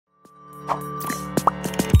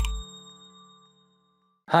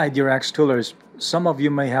Hi dear xToolers, some of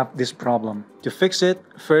you may have this problem. To fix it,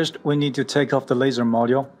 first we need to take off the laser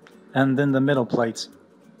module and then the middle plates.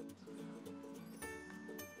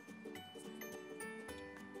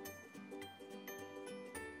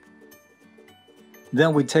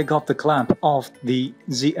 Then we take off the clamp off the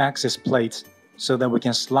Z-axis plate so that we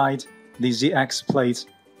can slide the Z-axis plate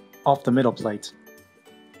off the middle plate.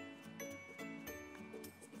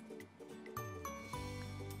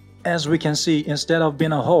 As we can see, instead of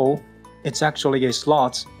being a hole, it's actually a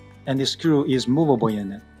slot and the screw is movable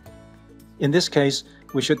in it. In this case,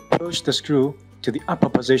 we should push the screw to the upper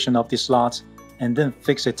position of the slot and then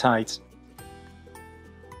fix it tight.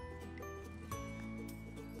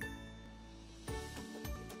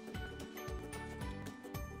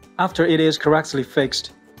 After it is correctly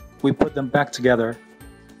fixed, we put them back together.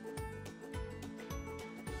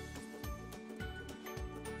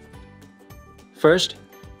 First,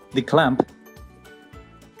 the clamp.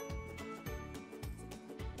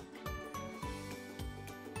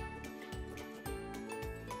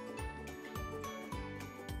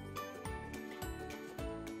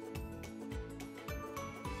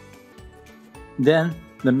 Then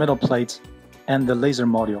the middle plate and the laser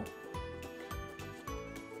module.